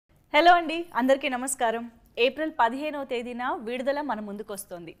Hello అండి అందరికీ నమస్కారం. ఏప్రిల్ 15వ తేదీన విడుదల మన ముందుకు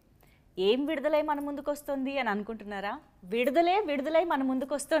వస్తుంది. ఏం విడుదలై మన ముందుకు వస్తుంది అని అనుకుంటున్నారా? విడుదలై మన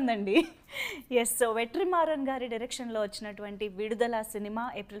ముందుకు వస్తుందండి. ఎస్, సో వెట్రిమారన్ గారి డైరెక్షన్లో వచ్చినటువంటి విడుదల సినిమా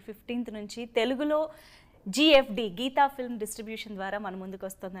ఏప్రిల్ 15th నుంచి తెలుగులో GFD గీతా ఫిల్మ్ డిస్ట్రిబ్యూషన్ ద్వారా మన ముందుకు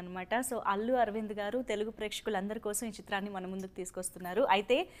వస్తుందన్నమాట. సో అల్లు అరవింద్ గారు తెలుగు ప్రేక్షకులందరి కోసం ఈ చిత్రాన్ని మన ముందుకు తీసుకొస్తున్నారు.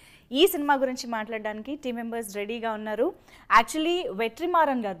 అయితే ఈ సినిమా గురించి మాట్లాడడానికి టీమ్ మెంబర్స్ రెడీగా ఉన్నారు. యాక్చువల్లీ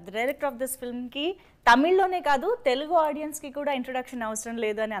వెట్రిమారన్ గారు డైరెక్టర్ ఆఫ్ దిస్ ఫిల్మ్కి తమిళ్లోనే కాదు తెలుగు ఆడియన్స్కి కూడా ఇంట్రొడక్షన్ అవసరం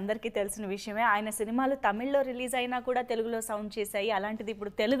లేదు అని అందరికీ తెలిసిన విషయమే. ఆయన సినిమాలు తమిళ్లో రిలీజ్ అయినా కూడా తెలుగులో సౌండ్ చేశాయి. అలాంటిది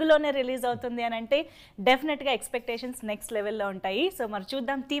ఇప్పుడు తెలుగులోనే రిలీజ్ అవుతుంది అని అంటే డెఫినెట్గా ఎక్స్పెక్టేషన్స్ నెక్స్ట్ లెవెల్లో ఉంటాయి. సో మరి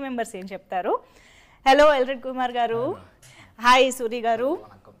చూద్దాం టీమ్ మెంబర్స్ ఏం చెప్తారు. హలో ఎల్రెడ్ కుమార్ గారు, హాయ్ సూరి గారు.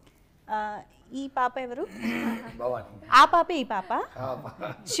 ఈ పాప ఎవరు? ఆ పాప ఈ పాప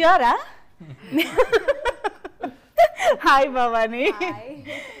ష్యూరా? హాయ్ భవాని.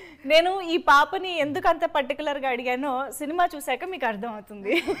 నేను ఈ పాపని ఎందుకు అంత పర్టికులర్గా అడిగానో సినిమా చూశాక మీకు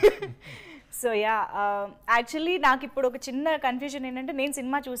అర్థమవుతుంది. సో యా, యాక్చువల్లీ నాకు ఇప్పుడు ఒక చిన్న కన్ఫ్యూజన్ ఏంటంటే నేను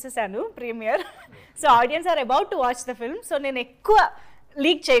cinema చూసేసాను premier. So audience are about to watch the film. So నేను ఎక్కువ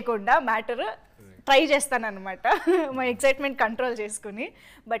లీక్ చేయకుండా మ్యాటర్ ట్రై చేస్తాను అనమాట, మా ఎక్సైట్మెంట్ కంట్రోల్ చేసుకుని.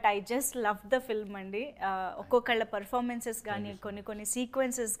 But I just love the film అండి. ఒక్కొక్కళ్ళ పర్ఫార్మెన్సెస్ కానీ, కొన్ని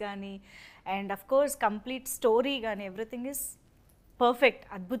సీక్వెన్సెస్ కానీ, and of course complete story కానీ ఎవ్రీథింగ్ ఇస్ పర్ఫెక్ట్,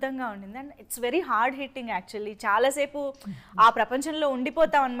 అద్భుతంగా ఉండింది. And it's very hard hitting actually. చాలాసేపు ఆ ప్రపంచంలో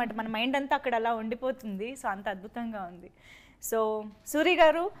ఉండిపోతాం అనమాట, మన మైండ్ అంతా అక్కడ అలా ఉండిపోతుంది. సో అంత అద్భుతంగా ఉంది. సో సూరి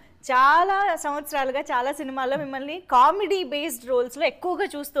గారు, చాలా సంవత్సరాలుగా చాలా సినిమాల్లో మిమ్మల్ని కామెడీ బేస్డ్ రోల్స్లో ఎక్కువగా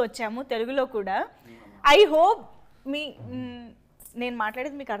చూస్తూ వచ్చాము, తెలుగులో కూడా. ఐ హోప్ నేను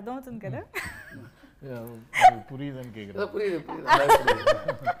మాట్లాడేది మీకు అర్థమవుతుంది కదా?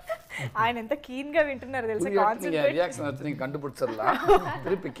 ఆయన ఎంత కీన్ గా వింటున్నారు తెలుసా.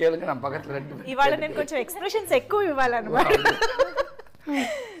 ఇవాళ నేను కొంచెం ఎక్స్ప్రెషన్స్ ఎక్కువ ఇవ్వాలన్నమాట.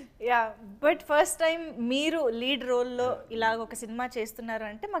 యా, బట్ ఫస్ట్ టైం మీరు లీడ్ రోల్లో ఇలాగ ఒక సినిమా చేస్తున్నారు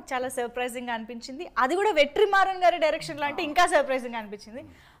అంటే మాకు చాలా సర్ప్రైజింగ్గా అనిపించింది. అది కూడా వెట్రిమారన్ గారి డైరెక్షన్లో అంటే ఇంకా సర్ప్రైజింగ్గా అనిపించింది.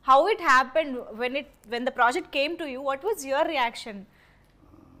 How it happened when the project came to you, what was your reaction?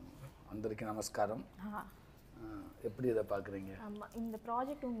 అందరికీ நமஸ்காரம். எப்படி இதை பார்க்குறீங்க? இந்த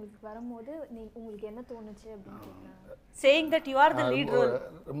ப்ராஜெக்ட் உங்களுக்கு வரும்போது உங்களுக்கு என்ன தோணுச்சு அப்படின்னு saying that you are the lead role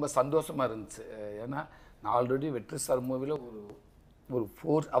ரொம்ப சந்தோஷமா இருந்துச்சு. ஏன்னா நான் ஆல்ரெடி வெற்றி சார் மூவில ஒரு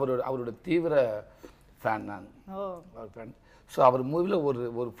அவரோட தீவிர ஃபேன் நான். ஃபேன். ஸோ அவர் மூவியில்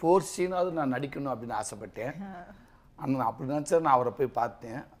ஒரு 4 சீனாவது நான் நடிக்கணும் அப்படின்னு ஆசைப்பட்டேன். ஆனால் அப்படி நினச்சா நான் அவரை போய்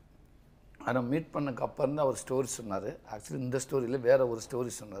பார்த்தேன். ஆனால் மீட் பண்ணக்கு அப்புறம் தான் அவர் ஸ்டோரி சொன்னார். ஆக்சுவலி இந்த ஸ்டோரியில் வேற ஒரு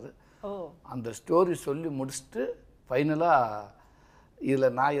ஸ்டோரி சொன்னார். அந்த ஸ்டோரி சொல்லி முடிச்சுட்டு ஃபைனலாக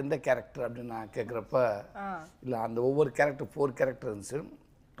இதில் நான் எந்த கேரக்டர் அப்படின்னு நான் கேட்குறப்ப, இல்லை அந்த ஒவ்வொரு கேரக்டர் 4 கேரக்டர் இருந்துச்சு,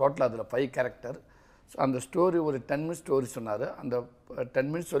 டோட்டலாக அதில் 5 கேரக்டர். ஸோ அந்த ஸ்டோரி ஒரு 10 மினிட்ஸ் ஸ்டோரி சொன்னார். அந்த 10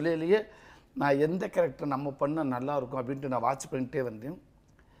 மினிட்ஸ் சொல்லிலேயே நான் எந்த கேரக்டர் நம்ம பண்ணால் நல்லாயிருக்கும் அப்படின்ட்டு நான் வாட்ச் பண்ணிகிட்டே வந்தேன்.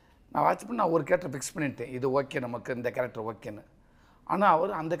 நான் ஒரு கேரக்டர் ஃபிக்ஸ் பண்ணிட்டேன், இது ஓகே நமக்கு இந்த கேரக்டர் ஓகேன்னு. ஆனால்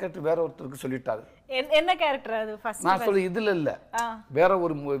அவர் அந்த கேரக்டர் வேற ஒருத்தருக்கு சொல்லிட்டாரு. என்ன கேரக்டர் அது? ஃபர்ஸ்ட் நான் சொல்ல இதில் இல்லை,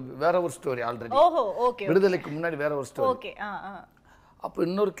 வேற ஒரு ஸ்டோரி ஆல்ரெடி. ஓஹோ, ஓகே. விடுதலைக்கு முன்னாடி வேற ஒரு ஸ்டோரி. ஓகே. அப்போ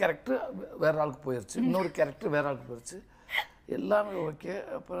இன்னொரு கேரக்டர் வேற ஆளுக்கு போயிடுச்சு, இன்னொரு கேரக்டர் வேற ஆளுக்கு போயிடுச்சு, எல்லாமே ஓகே.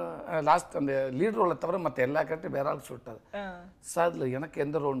 அப்புறம் லாஸ்ட் அந்த லீட் ரோலை தவிர மற்ற எல்லா கேரக்டரும் வேற ஆளுக்கு சொல்லிட்டாரு. சார் அதில் எனக்கு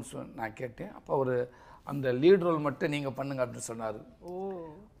எந்த ரோல்னு நான் கேட்டேன். அப்போ அவர் அந்த லீட் ரோல் மட்டும் நீங்கள் பண்ணுங்க அப்படின்னு சொன்னார்.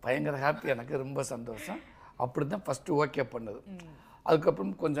 பயங்கர ஹாப்பி, எனக்கு ரொம்ப சந்தோஷம். அப்படி தான் ஃபஸ்ட்டு ஓகே பண்ணது.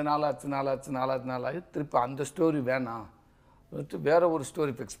 அதுக்கப்புறம் கொஞ்சம் நாளாச்சு திருப்பி அந்த ஸ்டோரி வேணாம், வேற ஒரு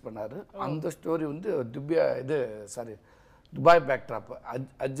ஸ்டோரி ஃபிக்ஸ் பண்ணார். அந்த ஸ்டோரி வந்து துபாய் பேக்ட்ராப்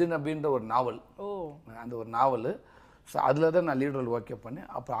அர்ஜுன் அப்படின்ற ஒரு நாவல். அந்த ஒரு நாவல். ஸோ அதில் தான் நான் லீட் ரோல் ஓகே பண்ணேன்.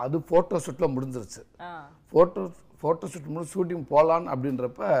 அப்புறம் அது ஃபோட்டோ ஷூட்டில் முடிஞ்சிருச்சு. ஃபோட்டோ ஷூட் முடிஞ்சு ஷூட்டிங் போகலான்னு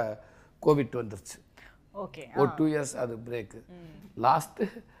அப்படின்றப்ப கோவிட் வந்துருச்சு. ஓகே. ஒரு 2 இயர்ஸ் அது பிரேக்கு.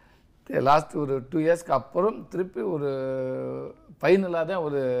 லாஸ்ட் ஒரு 2 இயர்ஸ்க்கு அப்புறம் திருப்பி ஒரு ஃபைனலாக தான்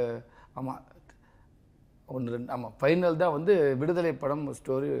ஃபைனல் தான் வந்து விடுதலை படம்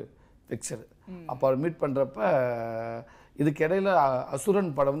ஸ்டோரி பிக்சர். அப்போ அவர் மீட் பண்ணுறப்ப இதுக்கு இடையில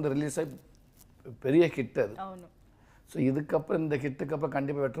அசுரன் படம் வந்து ரிலீஸ் ஆகி பெரிய ஹிட் அது. ஸோ இதுக்கப்புறம் இந்த ஹிட்டுக்கு அப்புறம்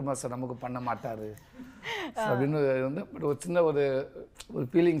கண்டிப்பாக வெற்றிமாறன் சார் நமக்கு பண்ண மாட்டார் அப்படின்னு வந்து பட் ஒரு சின்ன ஒரு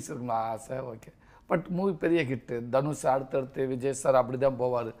ஃபீலிங்ஸ் இருக்குமா, ஆசை. ஓகே. பட் மூவி பெரிய ஹிட்டு, தனுஷ் அடுத்தடுத்து விஜய் சார் அப்படி தான்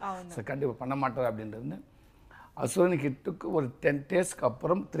போவார். சார் கண்டிப்பாக பண்ண மாட்டார் அப்படின்றது. அசுரன் ஹிட்டுக்கு ஒரு 10 டேஸ்க்கு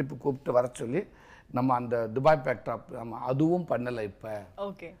அப்புறம் திருப்பி கூப்பிட்டு வர சொல்லி நம்ம அந்த துபாய் பேக்ட்ராப் அதுவும் பண்ணலை இப்போ.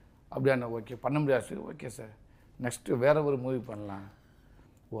 ஓகே. அப்படியான ஓகே பண்ண முடியாது. ஓகே சார், நெக்ஸ்ட்டு வேற ஒரு மூவி பண்ணலாம்.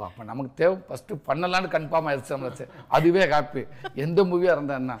 ஓ அப்போ நமக்கு தேவை ஃபஸ்ட்டு பண்ணலான்னு கன்ஃபார்ம் ஆயிடுச்சு நம்மள. அதுவே ஹாப்பி. எந்த மூவியாக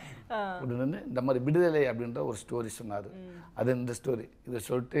இருந்தா என்ன, அப்படின்னு இந்த மாதிரி விடுதலை அப்படின்ற ஒரு ஸ்டோரி சொன்னார். அது இந்த ஸ்டோரி இதை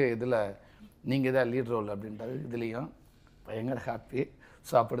சொல்லிட்டு இதில் நீங்கள் தான் லீட் ரோல் அப்படின்றது இதுலேயும் பயங்கர హ్యాపీ.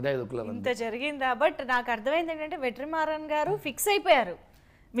 సో అప్పుడుదా ఇదికుల ఇంత జరిగిందా? బట్ నాకు అర్థమైంది ఏంటంటే వెట్రిమారన్ గారు ఫిక్స్ అయిపోయారు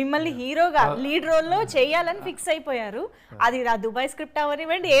మిమ్మల్ని హీరోగా లీడ్ రోల్లో చేయాలని ఫిక్స్ అయిపోయారు. అది ఆ దుబాయ్ స్క్రిప్ట్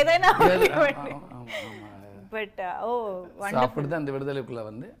అవనివ్వండి ఏదైనా అవనివ్వండి. பட் ஓ அப்படிதான் இந்த விடுதலைக்குள்ள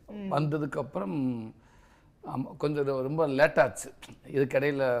வந்ததுக்கு அப்புறம் கொஞ்சம் ரொம்ப லேட் ஆச்சு.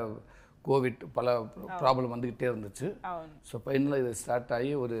 இதுக்கிடையில் கோவிட் பல ப்ராப்ளம் வந்துக்கிட்டே இருந்துச்சு. ஸோ ஃபைனலாக இது ஸ்டார்ட்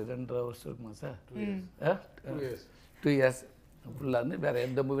ஆகி ஒரு 2.5 வருஷம் இருக்குமா சார்? 2 இயர்ஸ் ஃபுல்லாக வந்து வேறு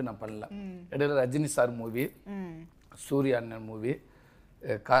எந்த மூவி நான் பண்ணல. இடையில ரஜினி சார் மூவி, சூர்யா அண்ணன் மூவி,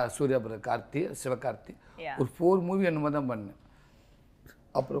 சூர்யா கார்த்தி, சிவகார்த்தி, ஒரு 4 மூவி என்னமோ தான் பண்ணேன்.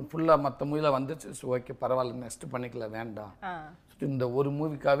 அப்புறம் ஃபுல்லாக மற்ற மூவிலாம் வந்துச்சு. ஸோ ஓகே பரவாயில்ல நெக்ஸ்ட் பண்ணிக்கலாம் வேண்டாம். இந்த ஒரு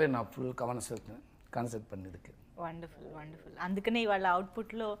மூவிக்காகவே நான் ஃபுல் కాన్సెప్ట్ பண்ணிருக்கு. Wonderful wonderful. అందుకనే ఇవాళ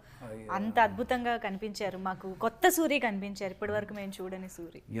అవుట్పుట్లో అంత అద్భుతంగా కనిపించారు. మాకు కొత్త సూరి కనిపించారు, ఇప్పటి వరకు మేము చూడని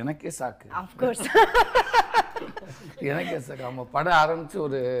సూరి. எனக்கே சாக்கு. ఆఫ్ కోర్స్ எனக்கே சாக்கு. நம்ம படம் ஆரம்பிச்சு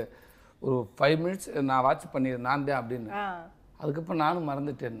ஒரு 5 மினிட்ஸ் நான் வாட்ச் பண்ணிடுறேன் நான் தான் அப்படின்னு. அதுக்கப்புறம் நானும்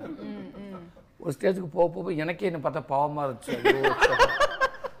மறந்துட்டேன். ஒரு ஸ்டேஜுக்கு போக எனக்கே என்ன பார்த்தா பாவமாக இருந்துச்சு.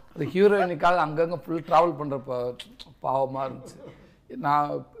 அது ஹீரோயினுக்காக அங்கங்கே ஃபுல் ட்ராவல் பண்ணுற பாவமாக இருந்துச்சு. நான்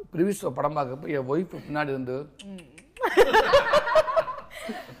ப்ரீவியஸ் படம் பார்க்கப்போ என் ஒய்ஃப் பின்னாடி வந்து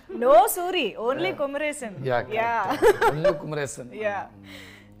no Suri only కుమరేసన్. Only కుమరేసన్.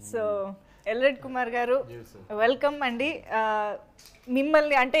 So Eldred Kumar గారు వెల్కమ్ అండి.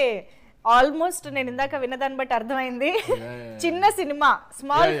 మిమ్మల్ని అంటే ఆల్మోస్ట్ నేను ఇందాక విన్నదాన్ని బట్టి అర్థమైంది చిన్న సినిమా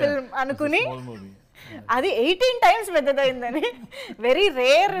స్మాల్ ఫిల్మ్ అనుకుని అది 18 times పెద్దదైందని. వెరీ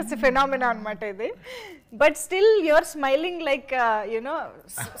రేర్ ఫినామినా అనమాట ఇది. But still your smiling like you know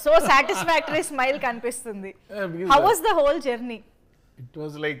so satisfactory smile కనిపిస్తుంది. How was the whole journey? It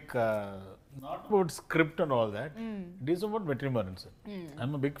was like not about script and all that. It is about Vetrimaran sir.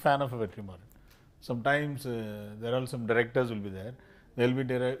 I'm a big fan of Vetrimaran. Sometimes there are some directors will be there. There will be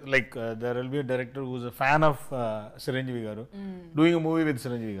there will be a director who is a fan of Chiranjeevi garu doing a movie with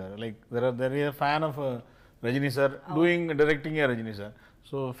Chiranjeevi garu. Like there is a fan of Rajini sir directing a Rajini sir.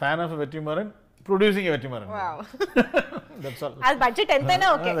 So fan of Vetrimaran producing a Vetrimaran. Wow. That's all. As budget enthaina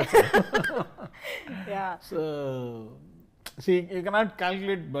okay. Yeah. So see, you cannot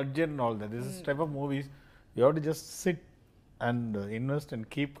calculate budget and all that. This is type of movies. You have to just sit and invest and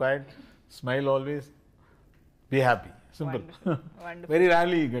keep quiet, smile always, be happy. Simple. Wonderful. Very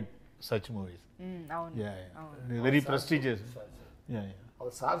rarely you get such movies. అవును. Yeah. Very prestigious. Yeah.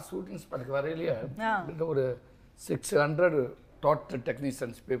 அவர் sir shootings பண்ண வரையிலேயே ஒரு 600 total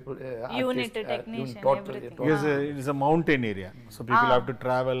technicians people. Unit technician, everything. Because it is a mountain area. So people have to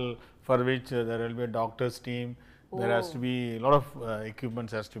travel, for which there will be a doctor's team. There has to be a lot of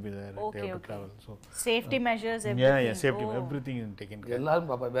equipments has to be there. They have to travel. So safety measures, everything. Yeah, safety, everything is taken care. எல்லாரும்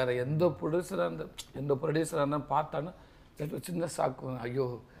பாப்பா வேற எந்த ப்ரொடியூசராக இருந்தாலும் பார்த்தாலும் சின்ன சாக்கு, ஐயோ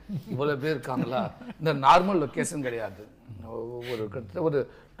இவ்வளோ பேர் இருக்காங்களா. இந்த நார்மல் லொக்கேஷன் கிடையாது. கிட்டத்தட்ட ஒரு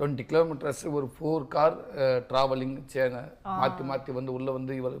 20 kilometers ஒரு 4 car ட்ராவலிங் சேனை மாற்றி மாற்றி உள்ளே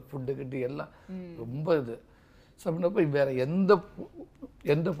இவ்வளோ ஃபுட்டு கிட்டு எல்லாம் ரொம்ப இது. ஸோ அப்படின்னப்போ வேறு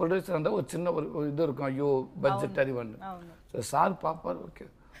எந்த ப்ரொடியூசர் இருந்தால் ஒரு சின்ன ஒரு இது இருக்கும், ஐயோ பட்ஜெட் அறிவான்னு. ஸோ சார் பார்ப்பார், ஓகே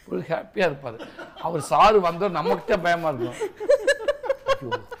ஃபுல் ஹாப்பியாக இருப்பார். அவர் சார் வந்தோம் நமக்கிட்ட பயமாக இருக்கும்,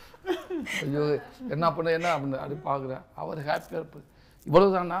 ஐயோ என்ன அப்படின்னு அப்படி பார்க்குறேன். அவர் ஹாப்பியாக இருப்பார்.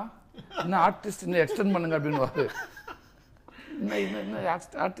 இவ்வளோதானா, இன்னும் ஆர்டிஸ்ட் இன்னும் எக்ஸ்டெண்ட் பண்ணுங்க அப்படின்னு வாரு. இன்னும்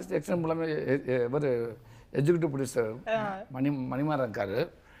ஆர்டிஸ்ட் எக்ஸ்டெண்ட் பண்ணாமல் இவர் எக்ஸிக்யூட்டிவ் ப்ரொடியூசர் மணிமாறன் இருக்காரு,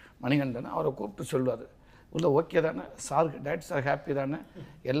 மணிகண்டன், அவரை கூப்பிட்டு சொல்லுவார், உள்ள ஓகே தானே சார், டேரக்டர் சார் ஹாப்பி தானே,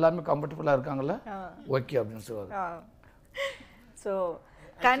 எல்லாமே கம்ஃபர்டபுளாக இருக்காங்களா, ஓகே அப்படின்னு சொல்லுவார். సో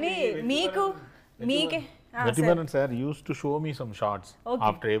కానీ మీకే Vetrimaran sir used to show me some shots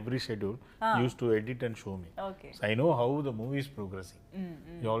after every schedule. Used to edit and show me. Okay. So I know how the movie is progressing.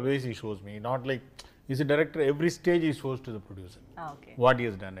 He shows me. Not like he's a director. Every stage he shows to the producer what he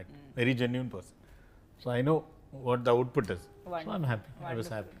has done. It very genuine person. So I know what the output is. So I'm happy. I was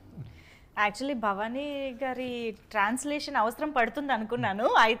happy. Actually Bhavani గారి translation అవసరం పడుతుంది అనుకున్నాను.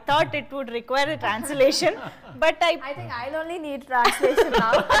 I thought it would require translation, but I think I'll only need translation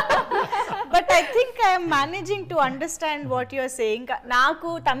now. But I think I'm managing to understand what you're saying.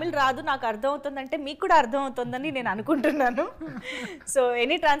 నాకు తమిళ్ రాదు, నాకు అర్థం అవుతుందంటే మీకు కూడా అర్థం అవుతుందని నేను అనుకుంటున్నాను. సో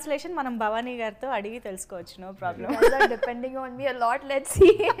ఎనీ ట్రాన్స్లేషన్ మనం భవానీ గారితో అడిగి తెలుసుకోవచ్చు, no problem. Depending on me a lot, let's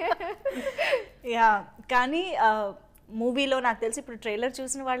see. Yeah, కానీ మూవీలో నాకు తెలిసి ఇప్పుడు ట్రైలర్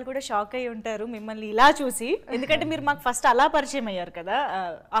చూసిన వాళ్ళు కూడా షాక్ అయ్యి ఉంటారు మిమ్మల్ని ఇలా చూసి, ఎందుకంటే మీరు మాకు ఫస్ట్ అలా పరిచయం అయ్యారు కదా.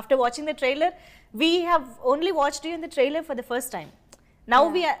 After watching the trailer we have only watched you in the trailer for the first time. Now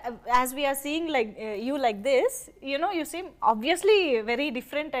we are, as we are seeing like you like this, you know, you seem obviously very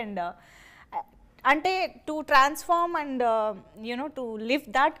different, and ante to transform and you know, to live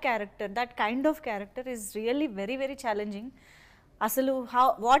that character, that kind of character is really very very challenging. Asalu how,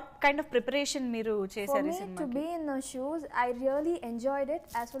 what kind of preparation meeru For chesaru me ee to cinema be in those shoes, I really enjoyed it,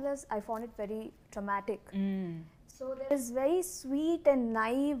 as well as I found it very traumatic. So there is very sweet and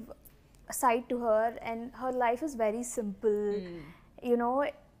naive side to her, and her life is very simple. You know,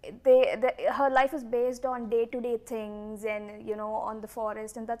 her life is based on day-to-day things, and you know, on the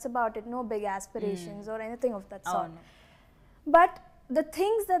forest, and that's about it. No big aspirations or anything of that sort. But the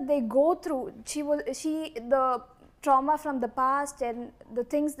things that they go through, the trauma from the past and the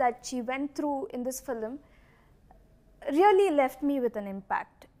things that she went through in this film really left me with an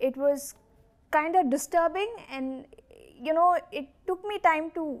impact. It was kind of disturbing, and you know, it took me time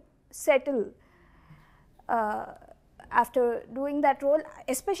to settle after doing that role,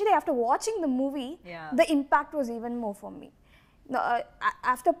 especially after watching the movie. The impact was even more for me.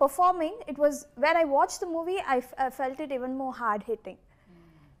 After performing, it was when I watched the movie, I felt it even more hard hitting.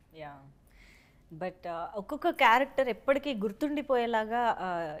 Yeah, but ఒక్కొక్క character ఎప్పటికీ గుర్తుండిపోయేలాగా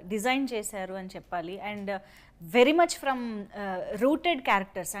design చేశారు అని చెప్పాలి. And very much from rooted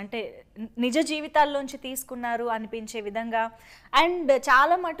characters, అంటే నిజ జీవితాల్లోంచి తీసుకున్నారు అనిపించే విధంగా. అండ్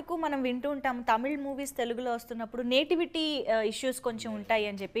చాలా మటుకు మనం వింటూ ఉంటాం తమిళ్ మూవీస్ తెలుగులో వస్తున్నప్పుడు నేటివిటీ ఇష్యూస్ కొంచెం ఉంటాయి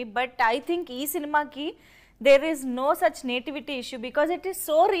అని చెప్పి. బట్ ఐ థింక్ ఈ సినిమాకి there is no such nativity issue because it is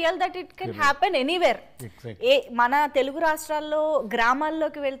so real that it can happen anywhere. ఏ మన తెలుగు రాష్ట్రాల్లో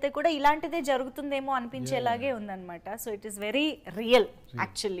గ్రామాల్లోకి వెళ్తే కూడా ఇలాంటిదే జరుగుతుందేమో అనిపించేలాగే ఉందన్నమాట. So it is very real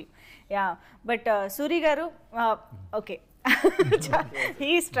actually. Yeah, but Suri గారు okay,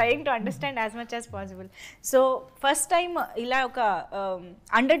 he is trying to understand as much as possible. So first time ఇలా ఒక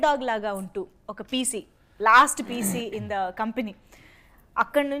అండర్డాగ్ లాగా ఉంటూ ఒక PC, last PC in the company,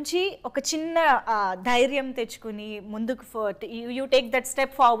 అక్కడ నుంచి ఒక చిన్న ధైర్యం తెచ్చుకుని ముందుకు you take that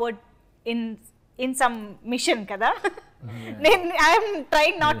step forward in some machine కదా. నేను I'm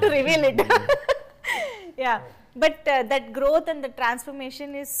trying not to reveal it. Yeah, but that growth and that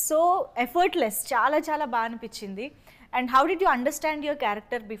transformation is so effortless. చాలా చాలా బాగా అనిపించింది. And how did you understand your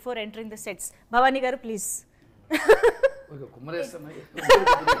character before entering the sets? Bhavani గారు please. Kumaresan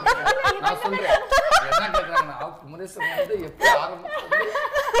நான் சொல்றேன் என்ன கேட்கறாங்க, குமரேசன் வந்து எப்படி ஆரம்பிச்சு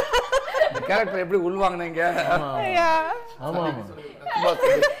கேரக்டர் எப்படி உள்வாங்கினீங்க?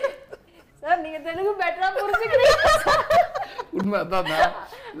 சார் நீங்க தெலுங்கு பெட்டரா புரிஞ்சுக்கிறீங்க. உண்மை அதான்.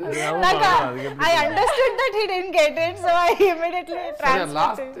 I understood that he didn't get it, so I immediately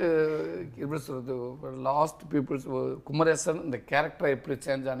translated. Last peoples Kumaresan இந்த கேரக்டர் எப்படி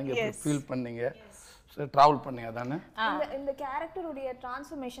சேஞ்ச் ஆனீங்க, எப்படி ஃபீல் பண்ணீங்க, ட்ராவல் பண்ணீங்க அதானே? இந்த கேரக்டருடைய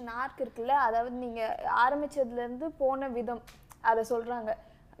டிரான்ஸ்ஃபர்மேஷன் ஆர்க் இருக்குல்ல, அதாவது நீங்க ஆரம்பிச்சதுல இருந்து போன விதம் அதை சொல்றாங்க.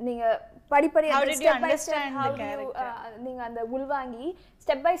 நீங்க படிப்படியா நீங்க அந்த உள்வாங்கி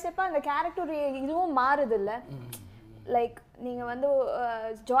ஸ்டெப் பை ஸ்டெப்பா அந்த கேரக்டருடைய இதுவும் மாறுது இல்ல. லைக் நீங்க வந்து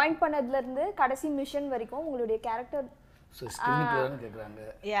ஜாயின் பண்ணதுல இருந்து கடைசி மிஷன் வரைக்கும் உங்களுடைய கேரக்டர் ஸ்கிரீனுக்குள்ள கேக்குறாங்க.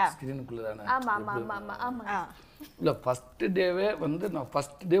 ஸ்கிரீனுக்குள்ள தானே? ஆமா ஆமா ஆமா ஆமா. இல்ல ஃபர்ஸ்ட் டேவே வந்து நான்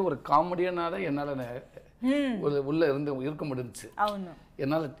ஃபர்ஸ்ட் டே ஒரு காமெடியனா தான் என்னால உள்ள இருந்து இருக்க முடிஞ்சுச்சு.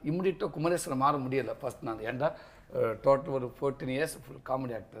 என்னால் இமிடியேட்டாக குமரேசனை மாற முடியலை ஃபர்ஸ்ட் நாள். ஏன்டா டோட்டல் ஒரு 14 years full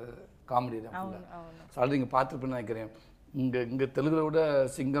comedy actor, comedy தான் ஃபுல்லாக. ஸோ அது நீங்கள் பார்த்துருப்பேன்னு நினைக்கிறேன். இங்கே தெலுங்குல விட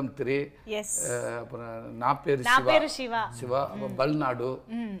சிங்கம் 3, அப்புறம் నా పేరు శివ, అప్పుడు బల్నాడు,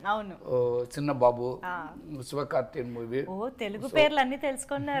 చిన్న బాబు, சிவகார்த்தியன் மூவி. ఓ తెలుగు పేర్లు అన్ని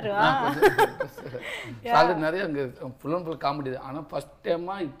తెలుసుకున్నారు. அது நிறைய அங்கே ஃபுல் அண்ட் ஃபுல் காமெடி தான். ஆனால் ஃபஸ்ட்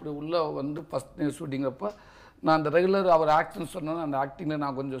டைமாக இப்படி உள்ள வந்து ஃபஸ்ட் டே ஷூட்டிங்கிறப்ப நான் அந்த ரெகுலர் அவர் ஆக்டிங் சொன்னோன்னா அந்த ஆக்டிங்கில்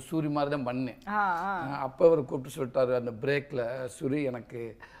நான் கொஞ்சம் சூரி மாதிரி தான் பண்ணேன். அப்போ அவர் கூப்பிட்டு சொல்லிட்டாரு அந்த பிரேக்கில், சூரி எனக்கு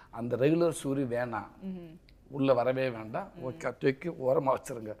அந்த ரெகுலர் சூரி வேணாம், உள்ளே வரவே வேண்டாம், ஓகே தூக்கி ஓரமாக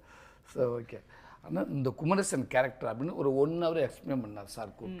வச்சுருங்க. So okay. ஆனால் இந்த குமரேசன் கேரக்டர் அப்படின்னு ஒரு 1 hour எக்ஸ்பிளைன் பண்ணார்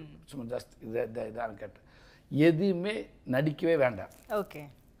சார் கூப்பிட்டு. சும்மா ஜஸ்ட் இதான் கேட்டேன். எதுவுமே நடிக்கவே வேண்டாம், ஓகே,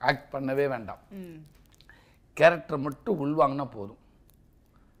 ஆக்ட் பண்ணவே வேண்டாம், கேரக்டர் மட்டும் உள்வாங்கினா போதும்.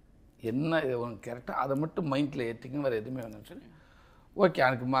 என்ன ஒரு கேரக்டர் அதை மட்டும் மைண்டில் ஏற்றிக்கணும், வேறு எதுவுமே வேணும்னு சொல்லி ஓகே.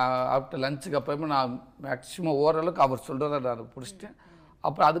 எனக்கு ஆஃப்டர் லஞ்சுக்கு அப்புறமே நான் மேக்ஸிமம் ஓரளவுக்கு அவர் சொல்கிறத நான் பிடிச்சிட்டேன்.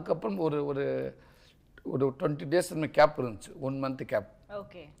 அப்புறம் அதுக்கப்புறம் ஒரு 20 days கேப் இருந்துச்சு, 1 month கேப்.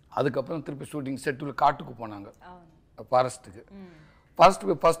 ஓகே. அதுக்கப்புறம் திருப்பி ஷூட்டிங் செட்டில் காட்டுக்கு போனாங்க, ஃபாரஸ்ட்டுக்கு.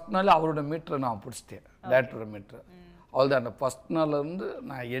 ஃபாரஸ்ட்டுக்கு ஃபஸ்ட் நாள் அவரோட மீட்டரை நான் பிடிச்சிட்டேன், டேரக்டரோட மீட்டரை. அவ்வளோதான். அந்த ஃபஸ்ட் நாள்லேருந்து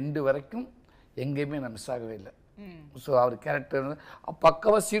நான் எண்டு வரைக்கும் எங்கேயுமே நான் மிஸ் ஆகவே இல்லை. ஸோ அவர் கேரக்டர்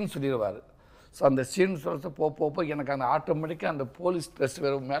பக்காவாக சீன் சொல்லிடுவார். ஸோ அந்த சீன் சொல்கிறத போக எனக்கு அந்த ஆட்டோமேட்டிக்காக அந்த போலீஸ் ட்ரெஸ்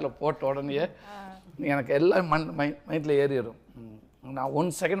வேறு மேலே போட்ட உடனே எனக்கு எல்லாம் மைண்டில் ஏறிடும். நான்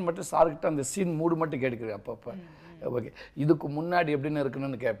 1 செகண்ட் மட்டும் சார்கிட்ட அந்த சீன் மூடு மட்டும் கேட்குறேன் அப்பப்போ. ஓகே இதுக்கு முன்னாடி எப்படின்னு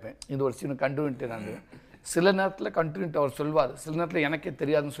இருக்குன்னு கேட்பேன். இது ஒரு சீன் கண்டினியூட்டி. நான் சில நேரத்தில் கண்டினியூட்டி அவர் சொல்வார், சில நேரத்தில் எனக்கே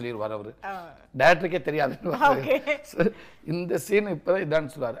தெரியாதுன்னு சொல்லிடுவார். அவர் டேரக்டருக்கே தெரியாதுன்னு இந்த சீன் இப்போ தான்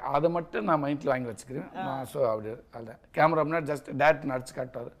இதான்னு சொல்லுவார். அதை மட்டும் நான் மைண்டில் வாங்கி வச்சுக்கிறேன். நான் ஸோ அப்படி அதில் கேமரா முன்னாடி ஜஸ்ட் டேரக்டர் நடிச்சு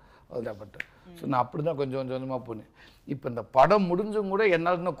காட்டுவார் அதுதான். ஸோ நான் அப்படி தான் கொஞ்சம் கொஞ்சமாக போனேன். இப்போ இந்த படம் முடிஞ்சும் கூட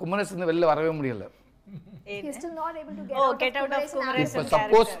என்னால் இன்னும் குமரேசன் வெளில வரவே முடியல. He's still not able to get out of Kumaresan. இப்போ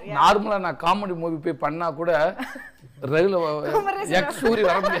சப்போஸ் நார்மலாக நான் காமெடி மூவி போய் பண்ணால் கூட ரெகுலர் சூரி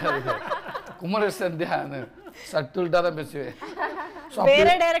வர முடியாது. குமரேசன் தான் சட்டுல்ட்டாக தான் பேசுவேன். வேற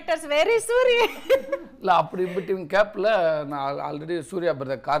டைரக்டர்ஸ் வெரி சூரி இல்லை அப்படி பிட்வீன் கேப்பில் நான் ஆல்ரெடி சூர்யா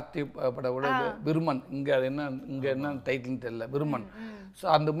பிரதர் கார்த்திக் படம் கூட விருமன் இங்கே அது என்ன டைட்டில்னு தெரியல விருமன். ஸோ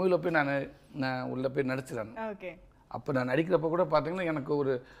அந்த மூவியில் போய் நான் உள்ளே போய் நடிச்சிடறேன். ஓகே அப்போ நான் நடிக்கிறப்ப கூட பார்த்தீங்கன்னா எனக்கு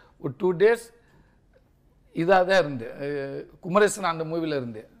ஒரு 2 days இதாக தான் இருந்து குமரேசன் அந்த மூவியில்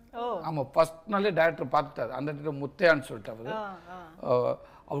இருந்து. ஆமாம் ஃபர்ஸ்ட் நாளே டேரக்டர் பார்த்துட்டாரு. அந்த டேரக்டர் முத்தையான்னு சொல்லிட்டு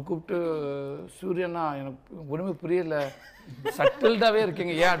அவர் கூப்பிட்டு சூரியனா எனக்கு ஒன்றுமே புரியல சட்டில்டாகவே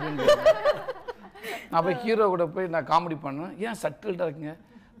இருக்கீங்க ஏன் அப்படின்னு. நான் போய் ஹீரோ கூட போய் நான் காமெடி பண்ணேன். ஏன் சட்டில்டாக இருக்கீங்க?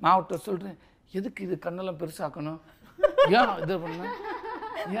 நான் அவர்கிட்ட சொல்கிறேன் எதுக்கு இது கண்ணெல்லாம் பெருசாக்கணும், ஏன் இது பண்ண,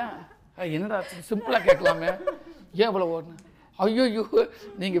 ஏன் என்னடா சிம்பிளாக கேட்கலாமே, ஏன் இவ்வளோ ஓடணும்? ஐயோ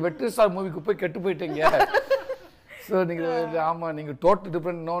நீங்கள் வெற்றி ஸ்டார் மூவிக்கு போய் கெட்டு போயிட்டீங்க. ஸோ நீங்கள் ஆமாம் நீங்கள் டோட்டல்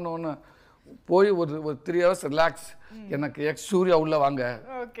டிஃப்ரெண்ட் நோன்னு போய் ஒரு 3 hours ரிலாக்ஸ், எனக்கு சூர்யா உள்ள வாங்க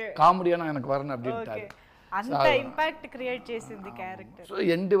காமெடியான எனக்கு வரணும் அப்படின்ட்டாரு. அந்த இம்பாக்ட் கிரியேட் చేసింది క్యారెక్టర్. సో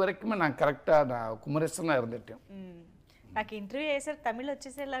ఎండ్ వరకుమే నాకు కరెక్టా నా కుమరేసన్ இருந்துட்டேன். నాకు ఇంటర్వ్యూ చేసారు తమిళ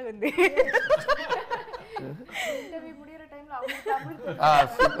వచ్చేసేలాగా ఉంది. Interview முடியற டைம்ல அவங்க தமிழ்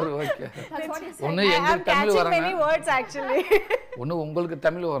சூப்பர் ஓகே. ஒண்ணு எங்களுக்கு தமிழ் வரணும். many words actually. ஒண்ணு உங்களுக்கு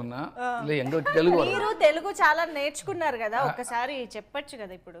தமிழ் வரணும் இல்ல எங்களுக்கு தெலுங்கு வரணும். మీరు తెలుగు చాలా నేర్చుకున్నారు కదా, ఒకసారి చెప్పొచ్చు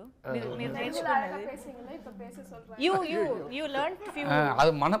కదా ఇప్పుడు మీరు నేర్చుకున్నది. பேசுறீங்களா இப்ப பேச சொல்றேன். you learned few.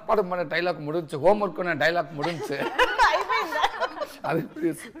 அது மனப்பாடம் பண்ண டயலாக் முடிஞ்சு, ஹோம்வொர்க் பண்ண டயலாக் முடிஞ்சு. అయిపోయిందా? அது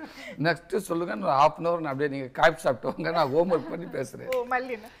நெக்ஸ்ட் சொல்லுங்க. நான் 1/2 hour நான் அப்படியே நீங்க காய்ச்சி சாப்பிட்டோங்க நான் ஹோம்வொர்க் பண்ணி பேசுறேன். ఓ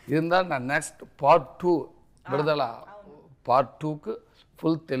మళ్ళీ இருந்தால் நான் நெக்ஸ்ட் பார்ட் 2 విడుదల పార్ట్ 2కు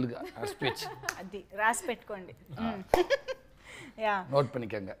ఫుల్ తెలుగు స్పీచ్ అది రాసి పెట్టుకోండి. యా నోట్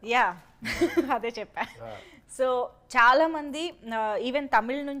పనికంగా యా అదే చెప్పా. సో చాలామంది ఈవెన్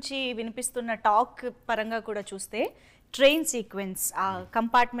తమిళ్ నుంచి వినిపిస్తున్న టాక్ పరంగా కూడా చూస్తే ట్రైన్ సీక్వెన్స్, ఆ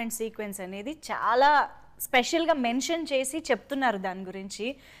కంపార్ట్మెంట్ సీక్వెన్స్ అనేది చాలా స్పెషల్గా మెన్షన్ చేసి చెప్తున్నారు దాని గురించి.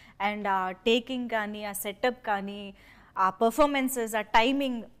 అండ్ ఆ టేకింగ్ కానీ, ఆ సెటప్ కానీ, ఆ పర్ఫార్మెన్సెస్, ఆ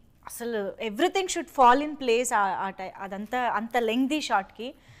టైమింగ్, అసలు everything should fall in place. అదంతా అంత లెంగ్దీ షాట్కి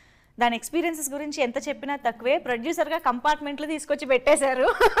దాని ఎక్స్పీరియన్సెస్ గురించి ఎంత చెప్పినా తక్కువే. ప్రొడ్యూసర్గా కంపార్ట్మెంట్లో తీసుకొచ్చి పెట్టేశారు.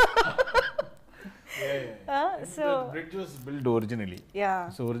 So bridge was built originally. Yeah.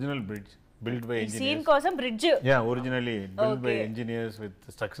 So original bridge built by engineers. Scene కోసం bridge. Yeah, originally built by engineers with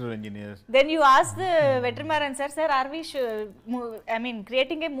structural engineers. Then you ask the veterinarian, sir, are we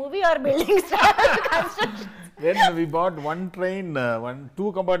creating a movie or building construction? Then we bought one train,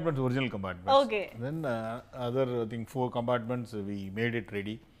 2 compartments, original compartments. Okay. Then other, I think 4 compartments, we made it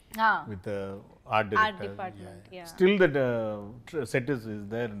ready with the art director. department, yeah. Still that set is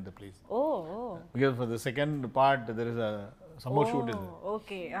there in the place. Oh. Because for the second part, there is a summer shoot is there.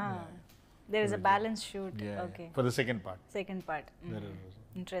 Okay. There is a balance shoot. Yeah, Okay. for the second part. Second part. There is.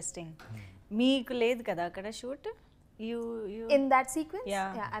 Interesting. మీకు లేదు కదా అక్కడ shoot? You In that sequence?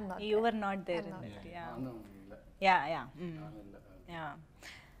 yeah, I'm not. You were not there in it. Yeah.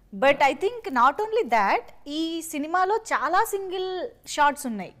 But I think not only that, ఈ సినిమాలో చాలా single shorts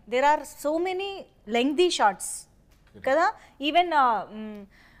ఉన్నాయి. There are so many lengthy shorts కదా. Even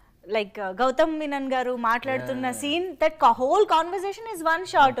like Gautam Menon గారు మాట్లాడుతున్న scene, that whole conversation is 1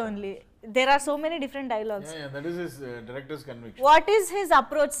 shot only. There are so many different dialogues. Yeah, that is his director's conviction. What is his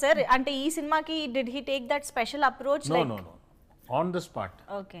approach, sir? అంటే ఈ సినిమాకి did he take that special approach? No. On the spot.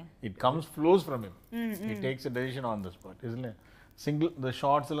 Okay. It flows from him. He takes a decision on the spot, isn't it? The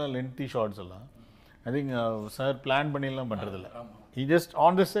shots alla lengthy shots alla, I think sir plan pannilla pandradilla. He just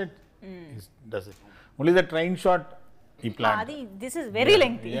on the set he does it. Only the train shot he planned. This is very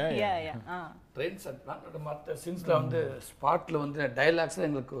lengthy. Yeah. Train set மற்ற சீன்ஸில் வந்து ஸ்பாட்டில் வந்து டைலாக்ஸில்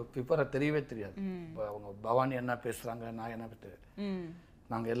எங்களுக்கு ப்ரிப்பராக தெரியவே தெரியாது. இப்போ அவங்க பவானி என்ன பேசுகிறாங்க, நான் என்ன பேசுகிறேன்,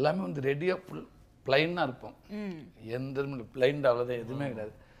 நாங்கள் எல்லாமே வந்து ரெடியாக ஃபுல் பிளைனாக இருப்போம். எந்த பிளைன் அவ்வளோதான் எதுவுமே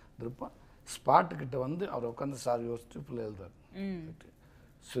கிடையாது இருப்போம். ஸ்பாட்டுக்கிட்ட வந்து அவர் உட்காந்து சார் யோசிச்சு ஃபுல்லாக எழுதுவார்.